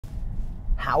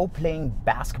How playing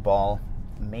basketball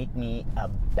made me a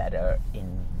better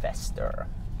investor.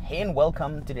 Hey and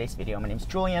welcome to today's video. My name is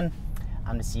Julian.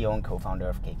 I'm the CEO and co-founder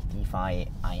of Cake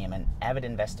DeFi. I am an avid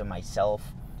investor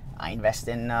myself. I invest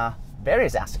in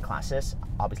various asset classes.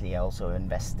 Obviously, I also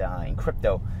invest in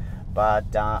crypto,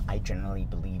 but I generally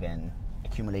believe in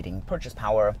accumulating purchase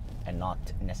power and not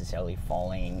necessarily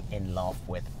falling in love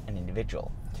with an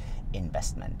individual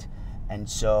investment. And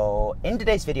so in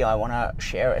today's video, I want to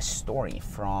share a story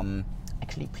from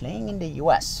actually playing in the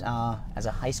US as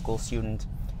a high school student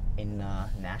in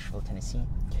Nashville, Tennessee.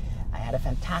 I had a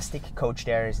fantastic coach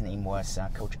there. His name was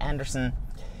Coach Anderson.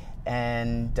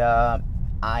 And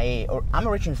I'm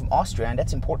originally from Austria, and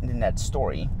that's important in that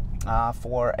story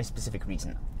for a specific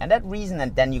reason. And that reason,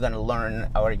 and then you're going to learn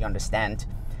or you understand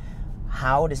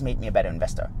how this made me a better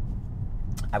investor.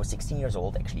 I was 16 years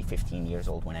old, actually 15 years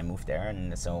old when I moved there,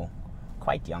 and so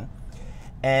quite young.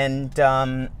 And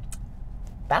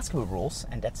basketball rules,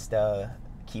 and that's the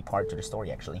key part to the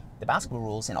story actually. The basketball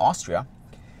rules in Austria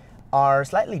are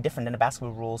slightly different than the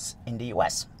basketball rules in the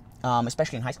US,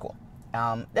 especially in high school.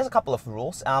 There's a couple of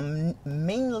rules,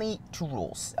 mainly two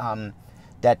rules,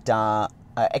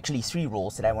 actually three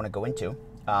rules that I want to go into.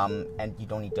 And you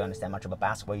don't need to understand much about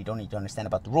basketball. You don't need to understand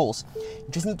about the rules. You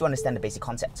just need to understand the basic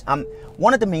concepts.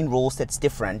 One of the main rules that's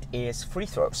different is free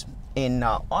throws in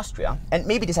Austria. And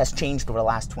maybe this has changed over the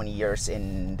last 20 years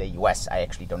in the US. I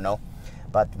actually don't know.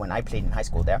 But when I played in high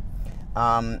school there,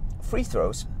 free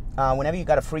throws, whenever you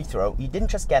got a free throw, you didn't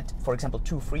just get, for example,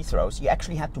 2 free throws. You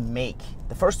actually had to make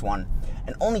the first one,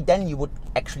 and only then you would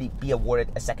actually be awarded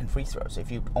a second free throw. So if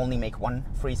you only make 1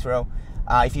 free throw,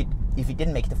 if you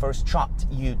didn't make the first shot,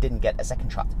 you didn't get a second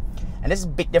shot. And this is a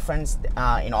big difference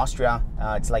in Austria.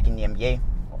 It's like in the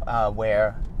NBA,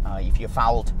 where if you're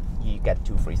fouled, you get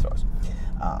 2 free throws.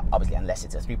 Obviously, unless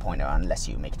it's a 3-pointer, unless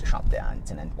you make the shot there, and it's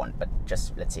an end one. But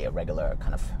just, let's say, a regular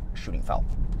kind of shooting foul.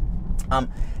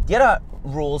 The other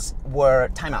rules were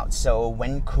timeouts. So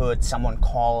when could someone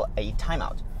call a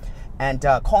timeout? And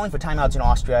calling for timeouts in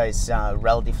Austria is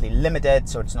relatively limited.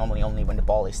 So it's normally only when the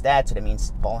ball is dead. So that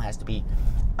means the ball has to be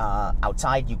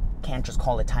outside. You can't just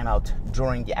call a timeout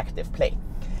during the active play.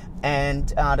 And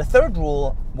the third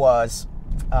rule was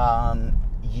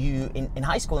in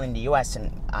high school in the US,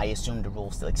 and I assume the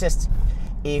rule still exists,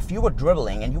 if you were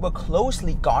dribbling and you were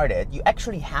closely guarded, you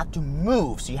actually had to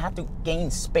move. So you had to gain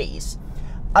space.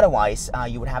 Otherwise,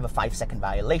 you would have a 5-second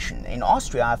violation. In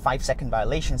Austria, a 5-second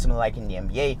violation, similar like in the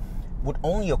NBA, would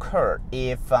only occur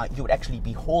if you would actually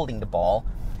be holding the ball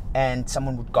and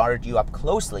someone would guard you up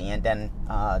closely, and then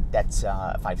that's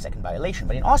a 5-second violation.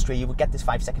 But in Austria, you would get this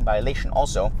 5-second violation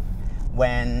also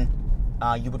when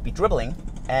you would be dribbling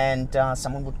and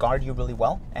someone would guard you really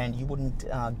well and you wouldn't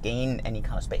gain any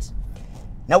kind of space.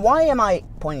 Now, why am I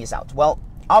pointing this out? Well,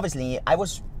 obviously, I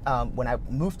was, when I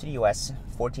moved to the US,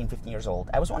 14, 15 years old,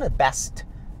 I was one of the best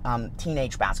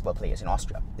teenage basketball players in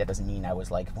Austria. That doesn't mean I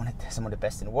was like some of the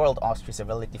best in the world. Austria is a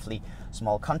relatively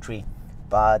small country,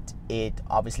 but it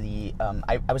obviously,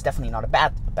 I was definitely not a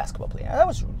bad basketball player. I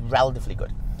was relatively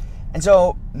good. And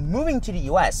so moving to the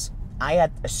US, I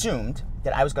had assumed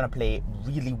that I was going to play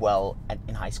really well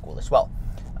in high school as well.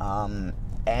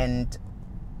 And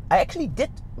I actually did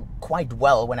quite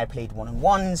well when I played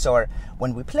one-on-ones or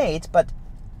when we played, but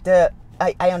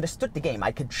I understood the game.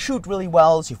 I could shoot really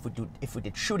well. So if we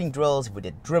did shooting drills, if we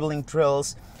did dribbling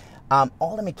drills,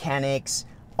 all the mechanics,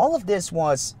 all of this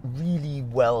was really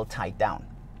well tied down.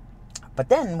 But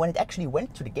then when it actually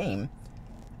went to the game,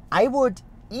 I would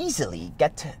easily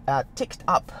get ticked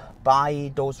up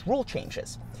by those rule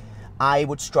changes. I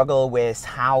would struggle with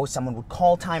how someone would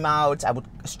call timeouts. I would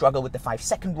struggle with the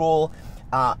 5-second rule.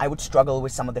 I would struggle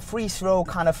with some of the free throw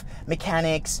kind of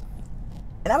mechanics.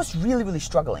 And I was really, really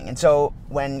struggling. And so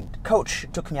when coach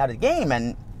took me out of the game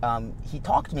and he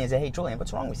talked to me and said, "Hey, Julian,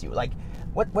 what's wrong with you? Like,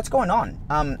 what's going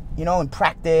on? You know, in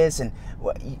practice, and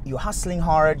you're hustling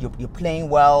hard, you're playing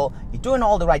well, you're doing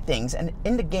all the right things. And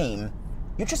in the game,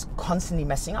 you're just constantly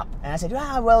messing up." And I said,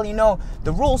 well, you know,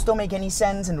 the rules don't make any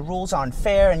sense and the rules are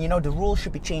unfair, and, you know, the rules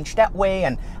should be changed that way,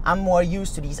 and I'm more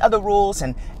used to these other rules,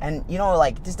 and you know,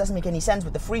 like, this doesn't make any sense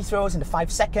with the free throws and the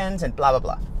 5 seconds and blah, blah,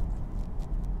 blah.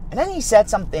 And then he said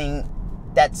something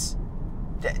that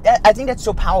I think that's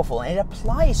so powerful, and it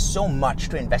applies so much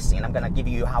to investing, and I'm going to give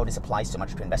you how this applies so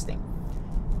much to investing.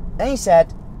 Then he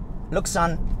said, "Look,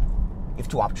 son, you have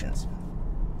 2 options.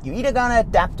 You're either going to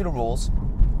adapt to the rules,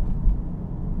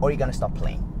 or you're going to stop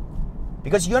playing.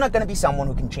 Because you're not going to be someone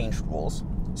who can change the rules.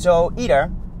 So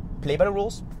either play by the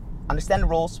rules, understand the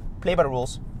rules, play by the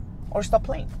rules, or stop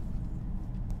playing."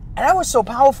 And that was so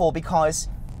powerful because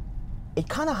it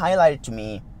kind of highlighted to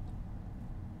me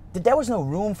there was no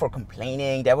room for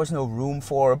complaining. There was no room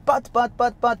for but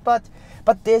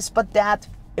this, but that.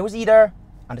 It was either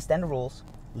understand the rules,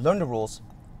 learn the rules,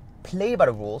 play by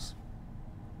the rules,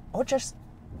 or just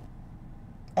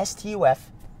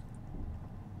STUF.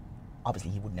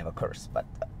 Obviously, he would never curse, but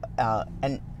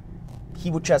and he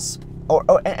would just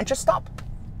and just stop.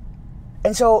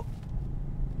 And so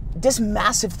this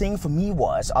massive thing for me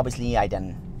was, obviously, I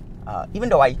then even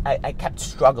though I kept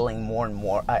struggling more and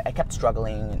more, I kept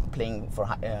struggling playing for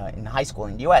in high school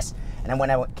in the US, and then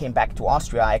when I came back to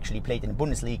Austria, I actually played in the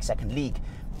Bundesliga, second league,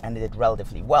 and did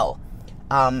relatively well.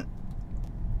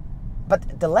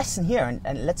 But the lesson here,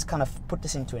 and let's kind of put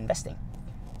this into investing.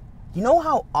 You know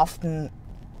how often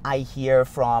I hear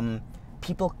from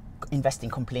people investing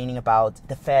complaining about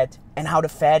the Fed and how the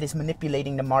Fed is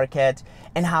manipulating the market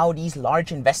and how these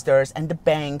large investors and the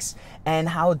banks and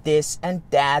how this and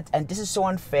that and this is so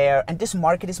unfair and this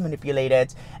market is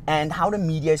manipulated and how the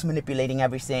media is manipulating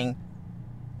everything.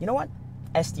 You know what?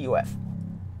 STUF.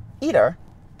 Either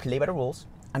play by the rules,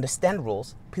 understand the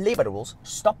rules, play by the rules,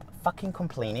 stop fucking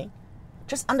complaining,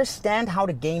 just understand how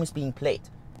the game is being played,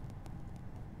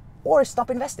 or stop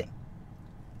investing.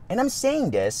 And I'm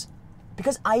saying this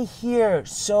because I hear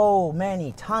so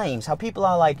many times how people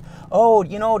are like, oh,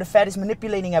 you know, the Fed is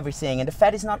manipulating everything and the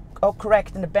Fed is not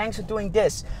correct and the banks are doing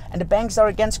this and the banks are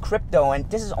against crypto and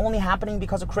this is only happening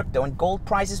because of crypto and gold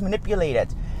price is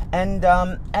manipulated and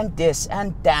this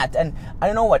and that and I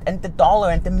don't know what, and the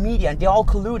dollar and the media and they're all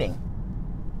colluding.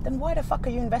 Then why the fuck are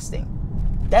you investing?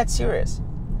 That's serious.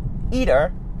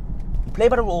 Either you play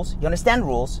by the rules, you understand the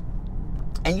rules,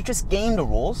 and you just game the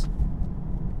rules,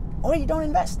 or you don't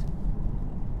invest.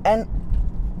 And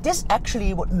this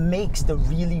actually what makes the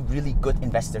really, really good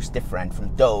investors different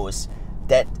from those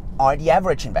that are the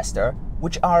average investor, who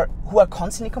are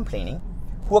constantly complaining,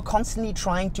 who are constantly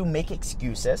trying to make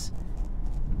excuses,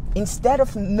 instead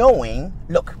of knowing,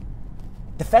 look,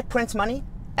 the Fed prints money,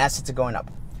 assets are going up.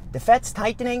 The Fed's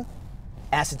tightening,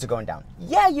 assets are going down.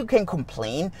 Yeah, you can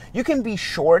complain, you can be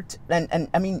short, and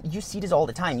I mean, you see this all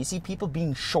the time. You see people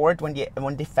being short when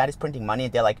the Fed is printing money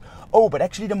and they're like, oh, but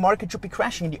actually the market should be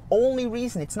crashing. And the only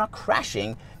reason it's not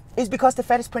crashing is because the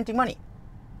Fed is printing money.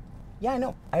 Yeah, I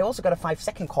know. I also got a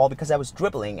 5-second call because I was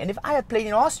dribbling. And if I had played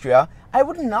in Austria, I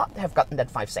would not have gotten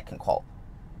that 5-second call.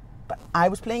 But I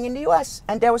was playing in the US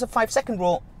and there was a 5-second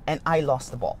rule and I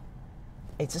lost the ball.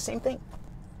 It's the same thing.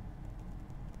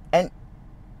 And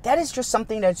that is just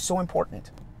something that's so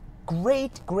important.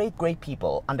 Great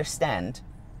people understand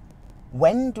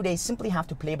when do they simply have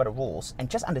to play by the rules and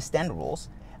just understand the rules,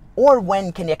 or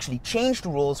when can they actually change the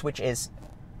rules, which is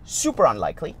super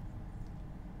unlikely.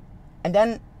 And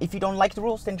then if you don't like the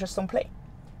rules, then just don't play.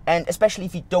 And especially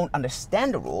if you don't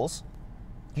understand the rules,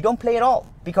 you don't play at all,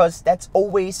 because that's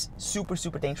always super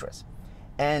dangerous.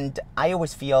 And I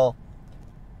always feel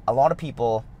a lot of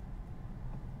people,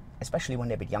 especially when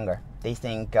they're a bit younger, they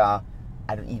think I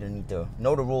don't either need to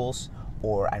know the rules,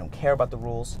 or I don't care about the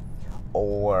rules,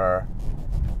 or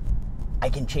I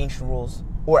can change the rules,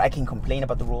 or I can complain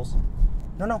about the rules.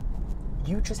 No,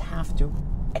 you just have to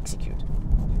execute.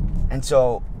 And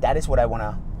so that is what I want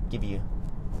to give you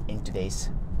in today's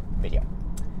video.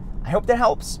 I hope that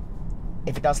helps.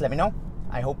 If it does, let me know.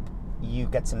 I hope you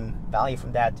get some value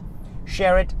from that.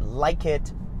 Share it, like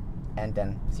it, and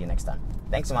then see you next time.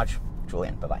 Thanks so much,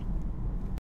 Julian. Bye-bye.